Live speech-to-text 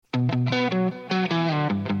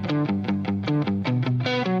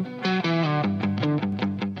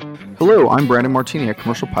Hello, I'm Brandon Martini, a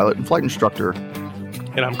commercial pilot and flight instructor.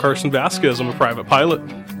 And I'm Carson Vasquez. I'm a private pilot.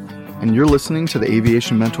 And you're listening to the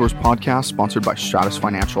Aviation Mentors podcast sponsored by Stratus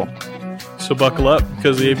Financial. So buckle up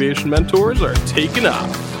because the Aviation Mentors are taking off.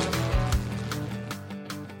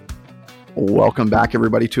 Welcome back,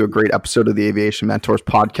 everybody, to a great episode of the Aviation Mentors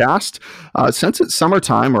podcast. Since it's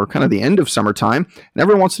summertime, or kind of the end of summertime, and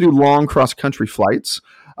everyone wants to do long cross-country flights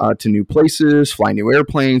to new places, fly new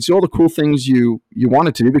airplanes, do all the cool things you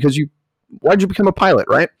wanted to do because why'd you become a pilot,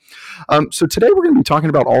 right? So today we're going to be talking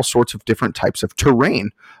about all sorts of different types of terrain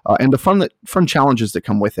and the fun challenges that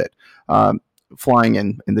come with it. Flying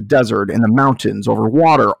in the desert, in the mountains, over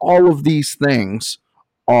water, all of these things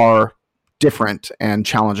are different and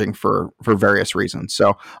challenging for various reasons.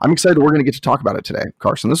 So I'm excited we're going to get to talk about it today,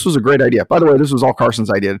 Carson. This was a great idea. By the way, this was all Carson's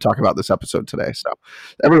idea to talk about this episode today. So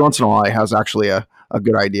every once in a while, he has actually a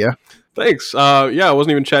good idea. Thanks. It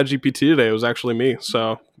wasn't even ChatGPT today. It was actually me.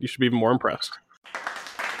 So you should be even more impressed.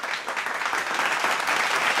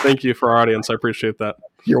 Thank you for our audience. I appreciate that.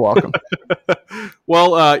 You're welcome.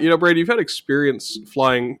 Well, Brady, you've had experience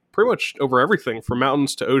flying pretty much over everything from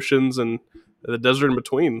mountains to oceans and the desert in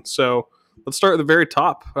between. So let's start at the very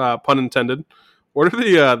top, pun intended. What are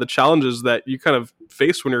the challenges that you kind of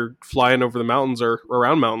face when you're flying over the mountains or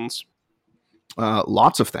around mountains?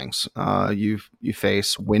 Lots of things. You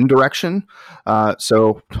face wind direction.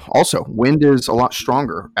 So also wind is a lot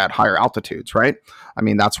stronger at higher altitudes, right? I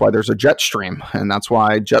mean, that's why there's a jet stream, and that's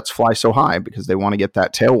why jets fly so high, because they want to get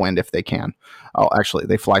that tailwind if they can. Oh, actually,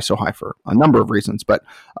 they fly so high for a number of reasons, but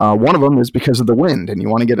one of them is because of the wind, and you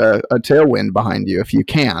want to get a tailwind behind you if you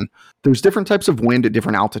can. There's different types of wind at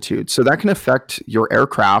different altitudes, so that can affect your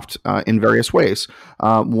aircraft in various ways.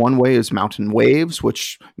 One way is mountain waves,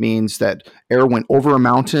 which means that air went over a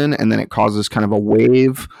mountain and then it causes kind of a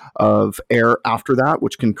wave of air after that,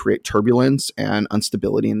 which can create turbulence and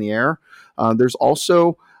instability in the air. There's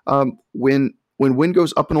also when wind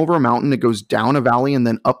goes up and over a mountain, it goes down a valley and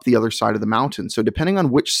then up the other side of the mountain. So depending on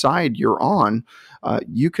which side you're on,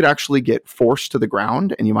 you could actually get forced to the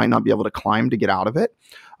ground and you might not be able to climb to get out of it,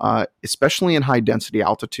 especially in high density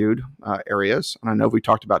altitude areas. And I know we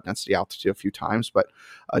talked about density altitude a few times, but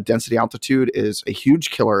density altitude is a huge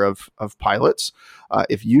killer of pilots.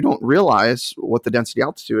 If you don't realize what the density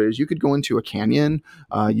altitude is, you could go into a canyon,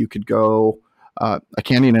 you could go a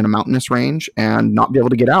canyon in a mountainous range and not be able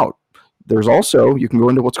to get out. There's also, you can go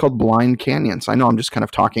into what's called blind canyons. I know I'm just kind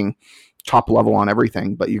of talking top level on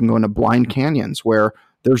everything, but you can go into blind canyons where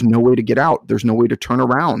there's no way to get out. There's no way to turn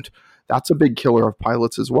around. That's a big killer of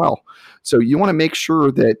pilots as well. So you want to make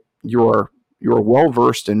sure that you're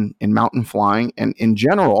well-versed in mountain flying. And in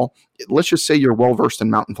general, let's just say you're well-versed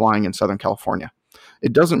in mountain flying in Southern California.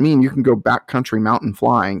 It doesn't mean you can go backcountry mountain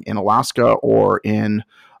flying in Alaska or in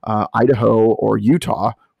Idaho or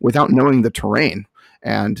Utah without knowing the terrain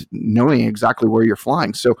and knowing exactly where you're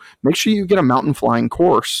flying. So make sure you get a mountain flying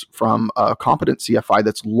course from a competent CFI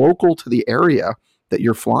that's local to the area that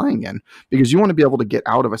you're flying in, because you want to be able to get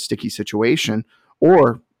out of a sticky situation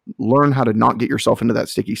or learn how to not get yourself into that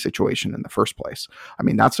sticky situation in the first place. I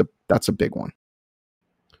mean, that's a big one.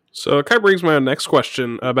 So it kind of brings my next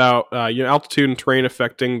question about altitude and terrain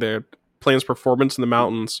affecting the plane's performance in the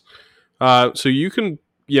mountains. So you can,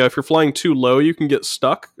 if you're flying too low, you can get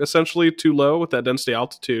stuck essentially too low with that density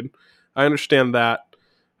altitude. I understand that.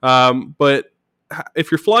 But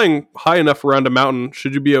if you're flying high enough around a mountain,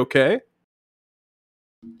 should you be okay?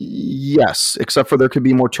 Yes, except for there could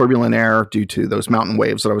be more turbulent air due to those mountain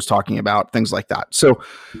waves that I was talking about, things like that. So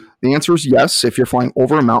the answer is yes. If you're flying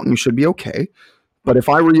over a mountain, you should be okay. But if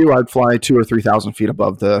I were you, I'd fly 2,000 or 3,000 feet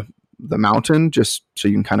above the mountain, just so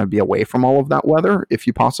you can kind of be away from all of that weather if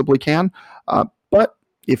you possibly can. But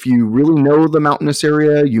if you really know the mountainous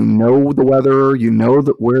area, you know the weather, you know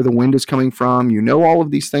where the wind is coming from, you know all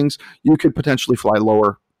of these things, you could potentially fly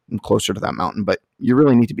lower and closer to that mountain. But you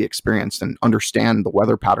really need to be experienced and understand the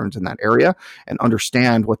weather patterns in that area and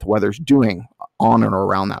understand what the weather's doing on and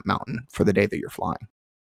around that mountain for the day that you're flying.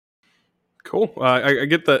 Cool. I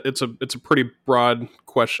get that it's a pretty broad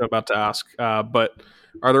question I'm about to ask, but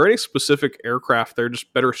are there any specific aircraft that are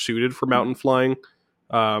just better suited for mountain flying?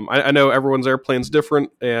 I know everyone's airplane's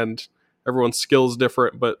different and everyone's skill is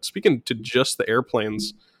different, but speaking to just the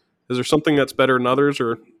airplanes, is there something that's better than others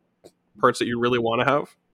or parts that you really want to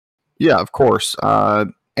have? Yeah, of course.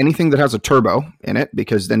 Anything that has a turbo in it,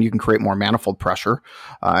 because then you can create more manifold pressure,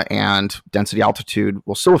 and density altitude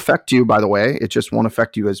will still affect you, by the way. It just won't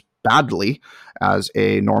affect you as badly as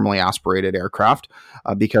a normally aspirated aircraft,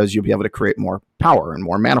 because you'll be able to create more power and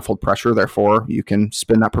more manifold pressure. Therefore, you can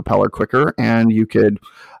spin that propeller quicker and you could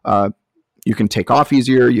You can take off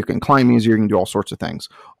easier, you can climb easier, you can do all sorts of things.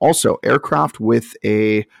 Also, aircraft with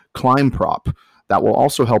a climb prop, that will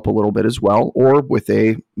also help a little bit as well, or with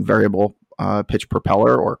a variable pitch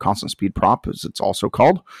propeller or constant speed prop, as it's also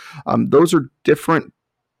called. Those are different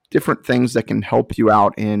things that can help you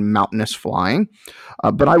out in mountainous flying.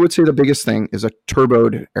 But I would say the biggest thing is a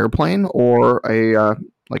turboed airplane or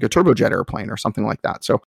like a turbojet airplane or something like that.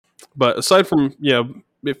 So, but aside from,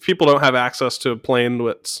 if people don't have access to a plane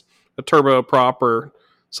with a turbo prop or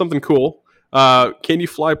something cool, can you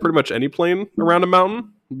fly pretty much any plane around a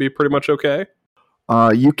mountain? Be pretty much okay?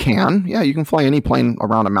 You can fly any plane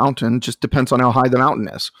around a mountain. Just depends on how high the mountain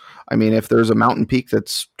is. I mean, if there's a mountain peak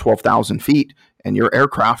that's 12,000 feet and your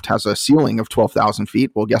aircraft has a ceiling of 12,000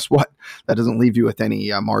 feet, well, guess what? That doesn't leave you with any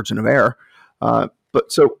margin of error.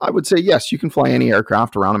 But so I would say, yes, you can fly any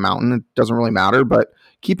aircraft around a mountain. It doesn't really matter, but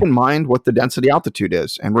keep in mind what the density altitude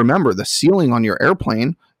is. And remember, the ceiling on your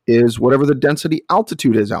airplane is whatever the density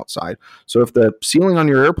altitude is outside. So if the ceiling on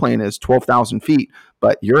your airplane is 12,000 feet,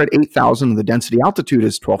 but you're at 8,000 and the density altitude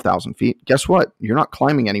is 12,000 feet, guess what? You're not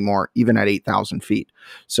climbing anymore, even at 8,000 feet.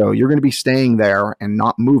 So you're going to be staying there and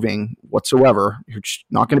not moving whatsoever. You're just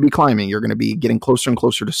not going to be climbing. You're going to be getting closer and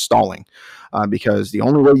closer to stalling because the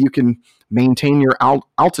only way you can maintain your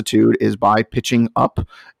altitude is by pitching up.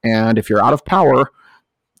 And if you're out of power,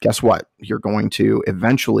 guess what? You're going to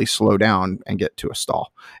eventually slow down and get to a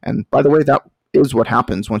stall. And by the way, that is what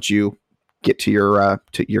happens once you get to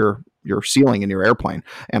your ceiling in your airplane.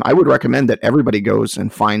 And I would recommend that everybody goes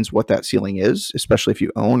and finds what that ceiling is, especially if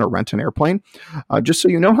you own or rent an airplane, just so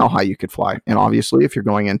you know how high you could fly. And obviously, if you're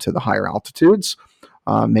going into the higher altitudes,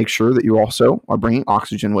 make sure that you also are bringing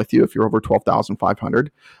oxygen with you if you're over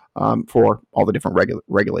 12,500 for all the different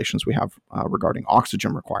regulations we have regarding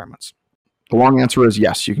oxygen requirements. The long answer is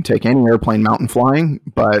yes, you can take any airplane mountain flying,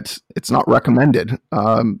 but it's not recommended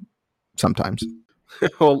sometimes.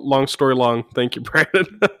 Well, long story long. Thank you,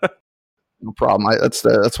 Brandon. No problem. That's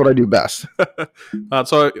what I do best. So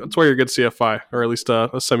that's why you're a good CFI, or at least a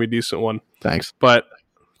semi-decent one. Thanks. But,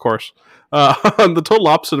 of course, on the total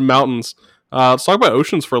opposite of mountains, let's talk about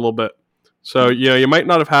oceans for a little bit. So, you might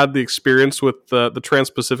not have had the experience with the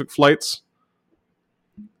Trans-Pacific flights.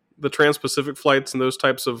 The Trans-Pacific flights and those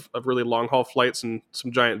types of really long-haul flights and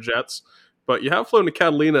some giant jets. But you have flown to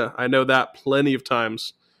Catalina. I know that plenty of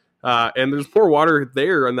times. And there's more water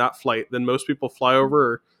there on that flight than most people fly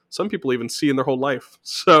over, or some people even see in their whole life.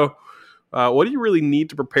 So what do you really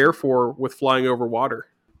need to prepare for with flying over water?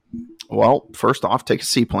 Well, first off, take a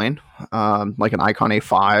seaplane, like an Icon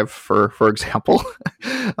A5, for example.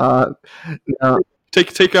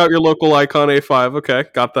 Take out your local Icon A5. Okay,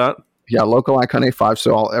 got that. Yeah, local Icon A5.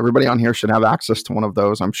 So everybody on here should have access to one of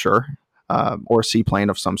those, I'm sure, or a seaplane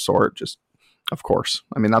of some sort. Just, of course.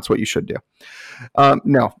 I mean, that's what you should do.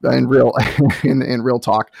 No, in real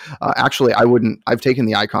talk, actually, I wouldn't. I've taken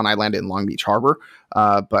the Icon. I landed in Long Beach Harbor,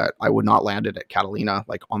 but I would not land it at Catalina,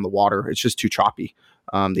 like on the water. It's just too choppy.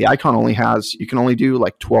 The Icon you can only do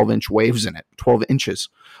like 12-inch waves in it, 12 inches.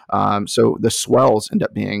 So the swells end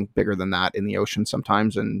up being bigger than that in the ocean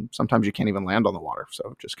sometimes, and sometimes you can't even land on the water. So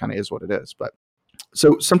it just kind of is what it is. But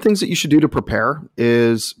so some things that you should do to prepare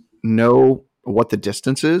is know what the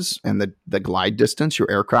distance is and the glide distance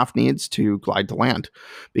your aircraft needs to glide to land.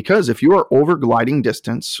 Because if you are over gliding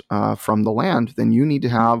distance from the land, then you need to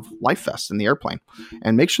have life vests in the airplane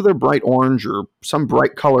and make sure they're bright orange or some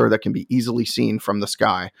bright color that can be easily seen from the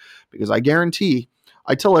sky. Because I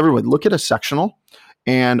tell everyone, look at a sectional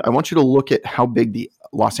and I want you to look at how big the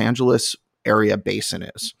Los Angeles area basin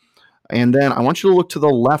is. And then I want you to look to the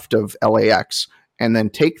left of LAX and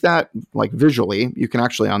then take that like visually. You can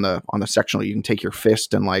actually on the sectional, you can take your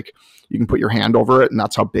fist and like you can put your hand over it, and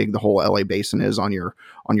that's how big the whole LA basin is on your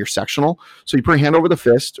sectional. So you put your hand over the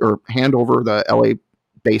fist or hand over the LA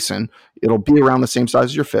basin. It'll be around the same size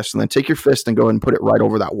as your fist, and then take your fist and go ahead and put it right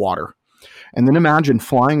over that water. And then imagine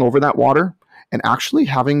flying over that water and actually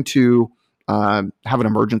having to have an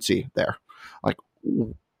emergency there. Like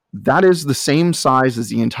that is the same size as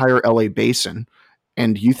the entire LA basin,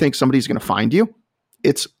 and you think somebody's going to find you?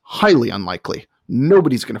 It's highly unlikely.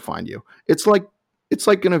 Nobody's going to find you. It's like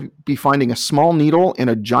going to be finding a small needle in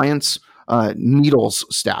a giant's needles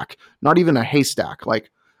stack. Not even a haystack. Like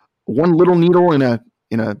one little needle in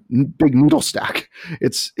a big needle stack.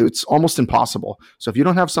 It's almost impossible. So if you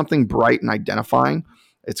don't have something bright and identifying,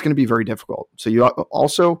 it's going to be very difficult. So you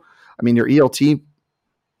also, I mean, your ELT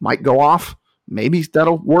might go off. Maybe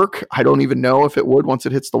that'll work. I don't even know if it would once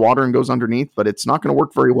it hits the water and goes underneath, but it's not going to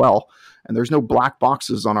work very well. And there's no black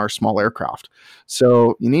boxes on our small aircraft.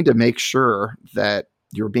 So you need to make sure that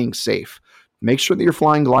you're being safe. make sure that you're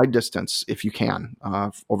flying glide distance if you can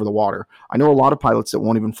over the water. I know a lot of pilots that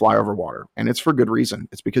won't even fly over water, and it's for good reason.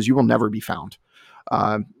 It's because you will never be found.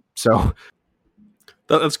 So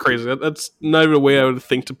That's crazy. That's not even a way I would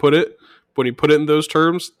think to put it. When you put it in those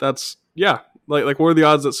terms, that's Like what are the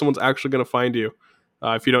odds that someone's actually going to find you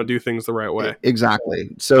if you don't do things the right way? exactly.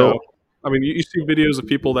 So, So I mean, you see videos of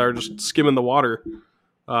people that are just skimming the water.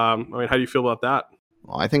 I mean, how do you feel about that?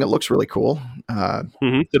 well, I think it looks really cool.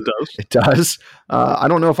 It does. It does. I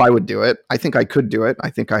don't know if I would do it. I think I could do it. I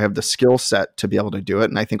think I have the skill set to be able to do it.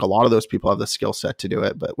 And I think a lot of those people have the skill set to do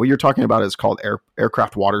it. But what you're talking about is called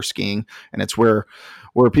aircraft water skiing. And it's where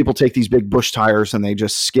people take these big bush tires and they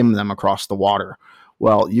just skim them across the water.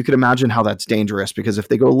 Well, you could imagine how that's dangerous, because if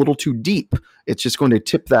they go a little too deep, it's just going to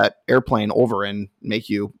tip that airplane over and make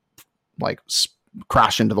you like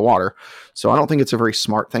crash into the water. So I don't think it's a very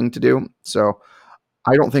smart thing to do. So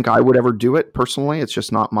I don't think I would ever do it personally. It's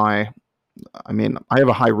just not I have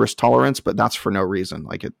a high risk tolerance, but that's for no reason.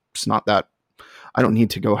 Like, it's not that I don't need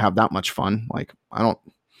to go have that much fun. Like,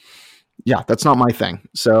 that's not my thing.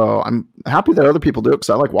 So I'm happy that other people do it because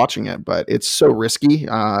I like watching it, but it's so risky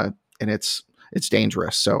and it's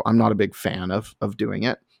dangerous. So I'm not a big fan of doing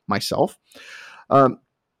it myself.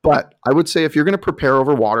 But I would say if you're going to prepare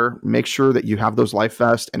over water, make sure that you have those life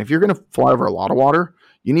vests. And if you're going to fly over a lot of water,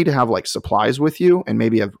 you need to have like supplies with you and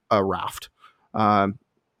maybe a raft.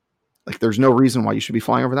 Like, there's no reason why you should be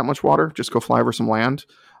flying over that much water. Just go fly over some land.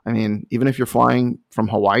 I mean, even if you're flying from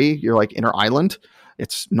Hawaii, you're like inner island.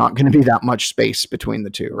 It's not going to be that much space between the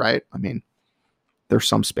two, right? I mean, there's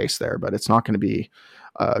some space there, but it's not going to be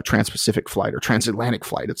a trans-Pacific flight or transatlantic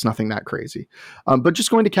flight. It's nothing that crazy. But just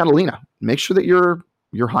going to Catalina, make sure that you're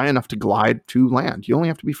high enough to glide to land. You only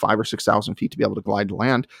have to be 5,000 or 6,000 feet to be able to glide to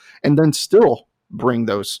land, and then still bring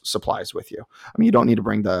those supplies with you. I mean, you don't need to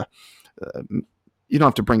bring you don't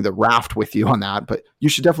have to bring the raft with you on that, but you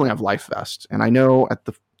should definitely have life vests. And I know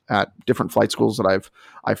at different flight schools that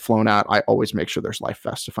I've flown at, I always make sure there's life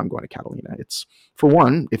vests if I'm going to Catalina. It's, for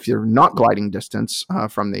one, if you're not gliding distance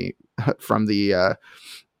from the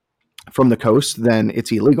coast, then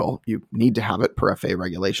it's illegal. You need to have it per FAA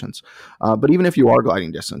regulations. But even if you are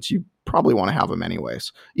gliding distance, you probably want to have them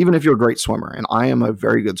anyways, even if you're a great swimmer. And I am a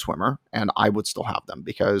very good swimmer, and I would still have them,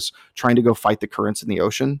 because trying to go fight the currents in the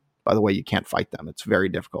ocean, by the way, you can't fight them. It's very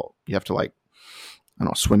difficult. You have to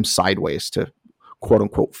swim sideways to quote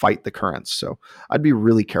unquote fight the currents. So I'd be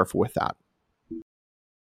really careful with that.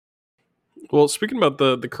 Well, speaking about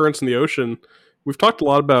the currents in the ocean, we've talked a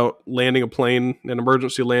lot about landing a plane and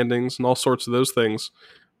emergency landings and all sorts of those things.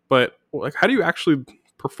 But like, how do you actually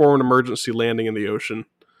perform an emergency landing in the ocean?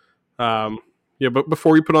 But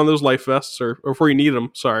before you put on those life vests, or before you need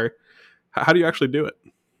them, sorry, how do you actually do it?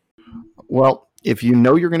 Well, if you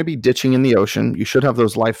know you're going to be ditching in the ocean, you should have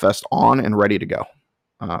those life vests on and ready to go.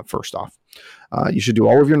 First off, you should do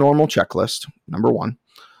all of your normal checklist. Number one,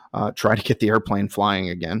 try to get the airplane flying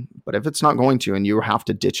again. But if it's not going to, and you have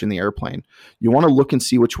to ditch in the airplane, you want to look and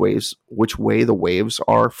see which way the waves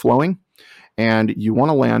are flowing, and you want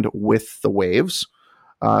to land with the waves.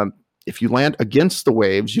 If you land against the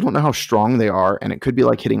waves, you don't know how strong they are, and it could be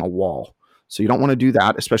like hitting a wall. So you don't want to do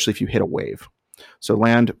that, especially if you hit a wave. So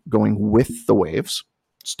land going with the waves.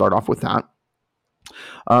 Start off with that.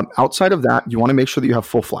 Outside of that, you want to make sure that you have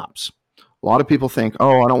full flaps. A lot of people think,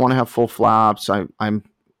 oh, I don't want to have full flaps.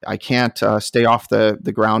 I can't stay off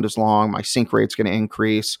the ground as long. My sink rate's going to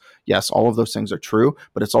increase. Yes, all of those things are true,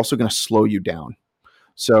 but it's also going to slow you down.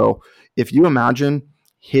 So if you imagine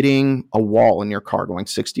hitting a wall in your car going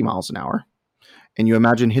 60 miles an hour, and you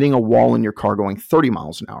imagine hitting a wall in your car going 30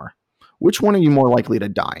 miles an hour, which one are you more likely to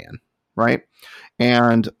die in, right?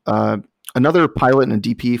 And another pilot and a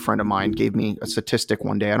DP friend of mine gave me a statistic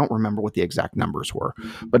one day. I don't remember what the exact numbers were,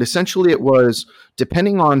 but essentially it was,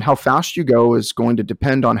 depending on how fast you go is going to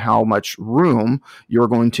depend on how much room you're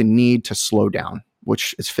going to need to slow down,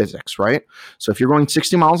 which is physics, right? So if you're going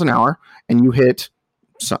 60 miles an hour and you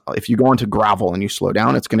if you go into gravel and you slow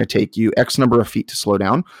down, it's going to take you X number of feet to slow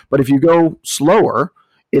down. But if you go slower,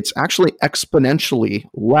 it's actually exponentially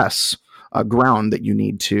less ground that you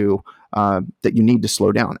need to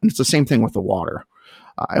slow down. And it's the same thing with the water.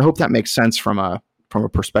 I hope that makes sense from a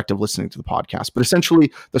perspective listening to the podcast. But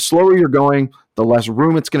essentially, the slower you're going, the less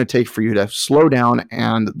room it's going to take for you to slow down,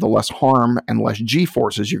 and the less harm and less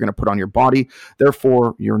G-forces you're going to put on your body.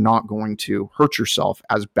 Therefore, you're not going to hurt yourself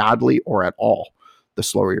as badly or at all the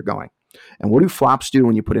slower you're going. And what do flaps do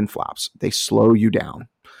when you put in flaps? They slow you down.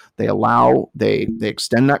 They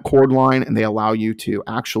extend that cord line, and they allow you to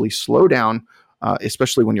actually slow down,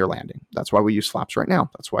 especially when you're landing. That's why we use flaps right now.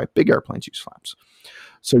 That's why big airplanes use flaps.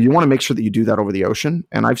 So you want to make sure that you do that over the ocean.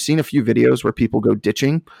 And I've seen a few videos where people go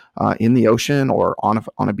ditching in the ocean or on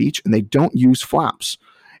a beach, and they don't use flaps.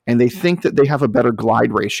 And they think that they have a better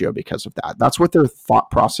glide ratio because of that. That's what their thought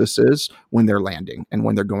process is when they're landing and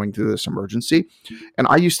when they're going through this emergency. And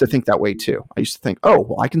I used to think that way too. I used to think, oh,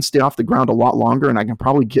 well, I can stay off the ground a lot longer and I can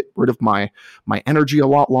probably get rid of my energy a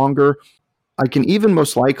lot longer. I can even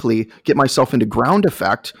most likely get myself into ground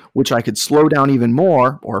effect, which I could slow down even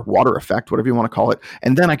more, or water effect, whatever you want to call it.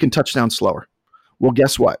 And then I can touch down slower. Well,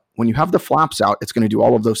 guess what? When you have the flaps out, it's going to do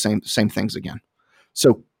all of those same things again.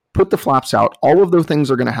 So put the flaps out. All of those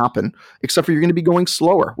things are going to happen, except for you're going to be going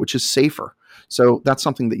slower, which is safer. So that's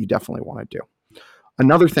something that you definitely want to do.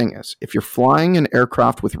 Another thing is, if you're flying an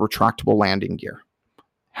aircraft with retractable landing gear,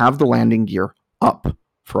 have the landing gear up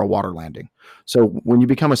for a water landing. So when you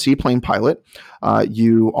become a seaplane pilot,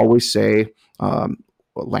 you always say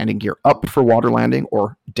landing gear up for water landing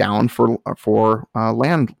or down for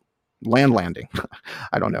land landing.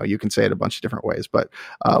 I don't know. You can say it a bunch of different ways, but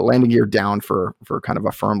landing gear down for kind of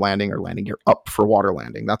a firm landing, or landing gear up for water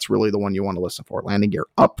landing. That's really the one you want to listen for. Landing gear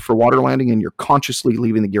up for water landing, and you're consciously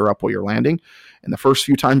leaving the gear up while you're landing. And the first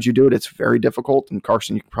few times you do it, it's very difficult. And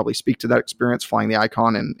Carson, you can probably speak to that experience flying the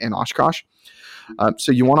Icon in Oshkosh.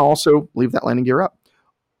 So you want to also leave that landing gear up.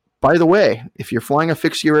 By the way, if you're flying a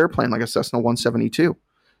fixed gear airplane like a Cessna 172,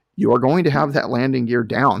 you are going to have that landing gear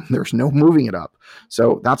down. There's no moving it up.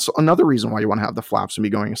 So that's another reason why you want to have the flaps and be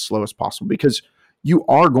going as slow as possible, because you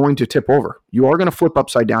are going to tip over. You are going to flip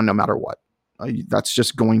upside down no matter what. That's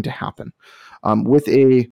just going to happen. With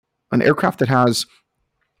an aircraft that has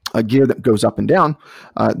a gear that goes up and down,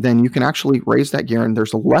 then you can actually raise that gear and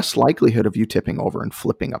there's a less likelihood of you tipping over and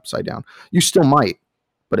flipping upside down. You still might,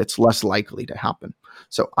 but it's less likely to happen.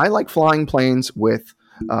 So I like flying planes with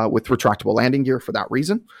retractable landing gear for that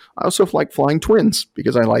reason. I also like flying twins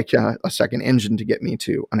because I like a second engine to get me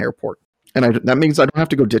to an airport. And that means I don't have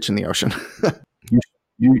to go ditch in the ocean.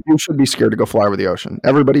 You should be scared to go fly over the ocean.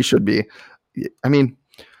 Everybody should be. I mean,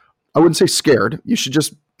 I wouldn't say scared. You should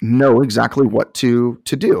just know exactly what to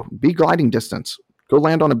do. Be gliding distance. Go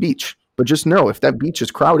land on a beach. But just know if that beach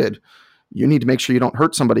is crowded, you need to make sure you don't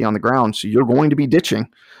hurt somebody on the ground. So you're going to be ditching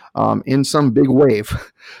in some big wave.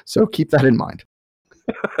 So keep that in mind.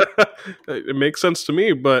 It makes sense to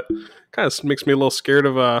me, but kind of makes me a little scared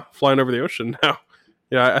of flying over the ocean now.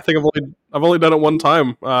 Yeah, I think I've only done it one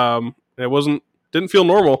time. It didn't feel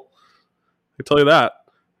normal. I can tell you that.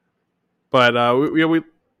 But I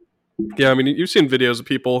mean, you've seen videos of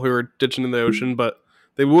people who are ditching in the ocean, but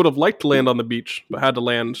they would have liked to land on the beach, but had to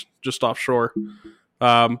land just offshore.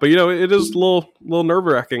 But it is a little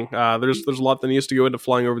nerve-wracking. There's a lot that needs to go into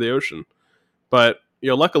flying over the ocean. But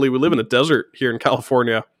luckily we live in a desert here in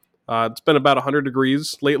California. It's been about 100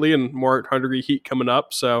 degrees lately, and more 100-degree heat coming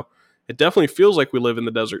up. So it definitely feels like we live in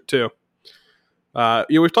the desert too.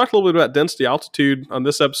 We've talked a little bit about density altitude on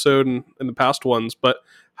this episode and in the past ones, but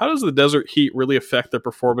how does the desert heat really affect the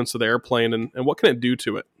performance of the airplane, and what can it do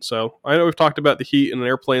to it? So I know we've talked about the heat in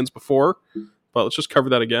airplanes before, but let's just cover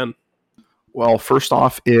that again. Well, first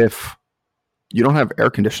off, if you don't have air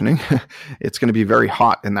conditioning, it's going to be very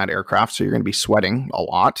hot in that aircraft. So you're going to be sweating a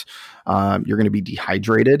lot. You're going to be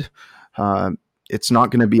dehydrated. It's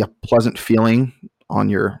not going to be a pleasant feeling on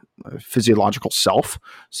your physiological self.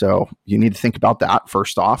 So you need to think about that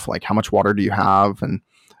first off, like how much water do you have and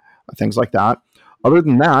things like that. Other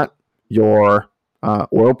than that, your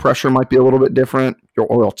oil pressure might be a little bit different. Your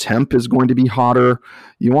oil temp is going to be hotter.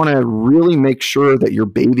 You want to really make sure that you're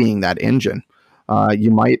babying that engine.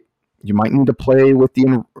 You might need to play with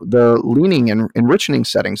the leaning and enriching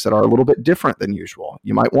settings that are a little bit different than usual.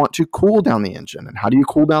 You might want to cool down the engine. And how do you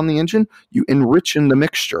cool down the engine? You enrich in the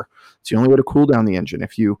mixture. It's the only way to cool down the engine.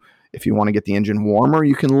 If you want to get the engine warmer,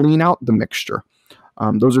 you can lean out the mixture.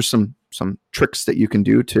 Those are some tricks that you can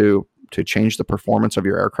do to change the performance of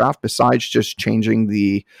your aircraft, besides just changing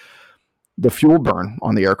the fuel burn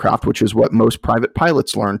on the aircraft, which is what most private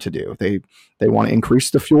pilots learn to do. They want to increase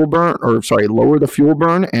the fuel burn, lower the fuel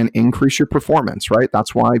burn and increase your performance, right?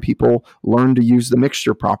 That's why people learn to use the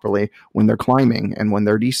mixture properly when they're climbing and when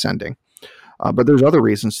they're descending. But there's other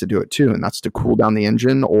reasons to do it too, and that's to cool down the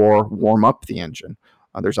engine or warm up the engine.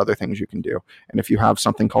 There's other things you can do. And if you have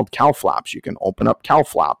something called cowl flaps, you can open up cowl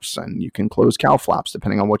flaps and you can close cowl flaps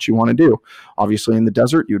depending on what you want to do. Obviously in the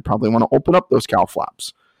desert, you'd probably want to open up those cowl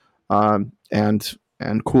flaps. And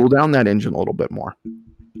cool down that engine a little bit more.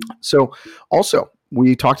 So also,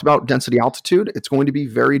 we talked about density altitude. It's going to be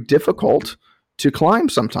very difficult to climb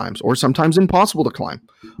sometimes, or sometimes impossible to climb.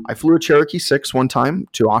 I flew a Cherokee 6 one time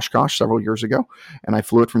to Oshkosh several years ago, and I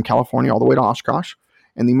flew it from California all the way to Oshkosh.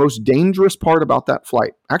 And the most dangerous part about that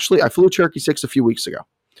flight, actually, I flew a Cherokee 6 a few weeks ago.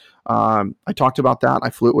 I talked about that. I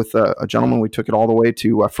flew it with a gentleman. We took it all the way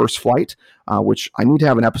to first flight, which I need to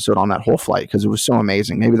have an episode on that whole flight because it was so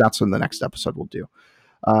amazing. Maybe that's in the next episode we'll do.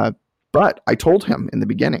 But I told him in the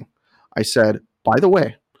beginning, I said, by the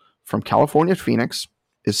way, from California to Phoenix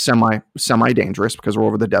is semi dangerous because we're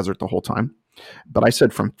over the desert the whole time. But I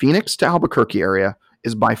said from Phoenix to Albuquerque area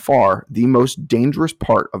is by far the most dangerous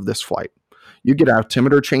part of this flight. You get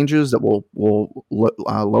altimeter changes that will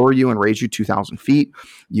lower you and raise you 2,000 feet.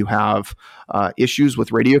 You have issues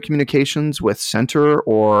with radio communications with center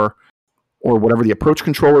or whatever the approach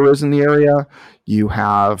controller is in the area. You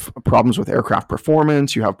have problems with aircraft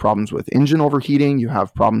performance. You have problems with engine overheating. You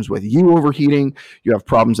have problems with you overheating. You have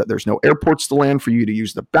problems that there's no airports to land for you to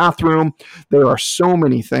use the bathroom. There are so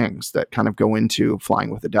many things that kind of go into flying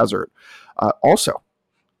with the desert. Also,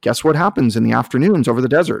 guess what happens in the afternoons over the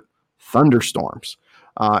desert? Thunderstorms.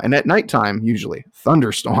 And at nighttime, usually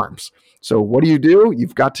thunderstorms. So what do?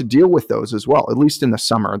 You've got to deal with those as well. At least in the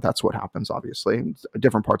summer, that's what happens, obviously.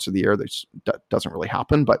 Different parts of the year, that doesn't really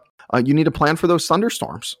happen. But you need to plan for those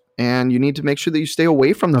thunderstorms. And you need to make sure that you stay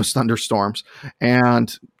away from those thunderstorms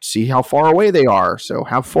and see how far away they are. So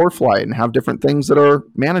have foreflight and have different things that are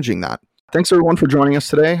managing that. Thanks, everyone, for joining us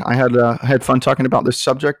today. I had fun talking about this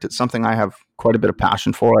subject. It's something I have quite a bit of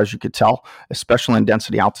passion for, as you could tell, especially in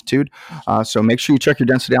density altitude. So make sure you check your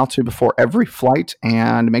density altitude before every flight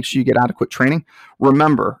and make sure you get adequate training.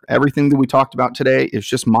 Remember, everything that we talked about today is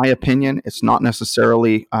just my opinion. It's not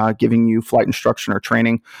necessarily giving you flight instruction or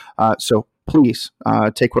training. So please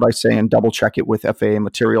take what I say and double check it with FAA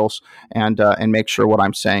materials and make sure what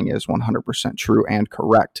I'm saying is 100% true and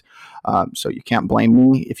correct. So you can't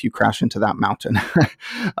blame me if you crash into that mountain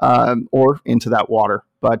or into that water.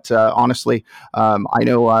 But honestly, I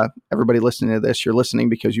know everybody listening to this, you're listening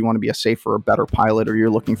because you want to be a safer, better pilot, or you're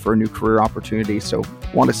looking for a new career opportunity. So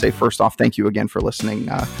I want to say first off, thank you again for listening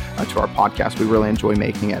to our podcast. We really enjoy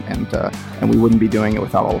making it, and we wouldn't be doing it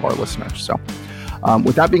without all of our listeners. So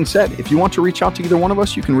with that being said, if you want to reach out to either one of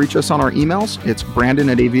us, you can reach us on our emails. It's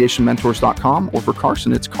Brandon@aviationmentors.com, or for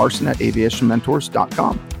Carson, it's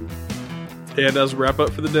Carson@aviationmentors.com. And as we wrap up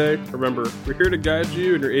for the day, remember, we're here to guide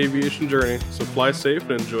you in your aviation journey, so fly safe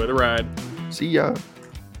and enjoy the ride. See ya.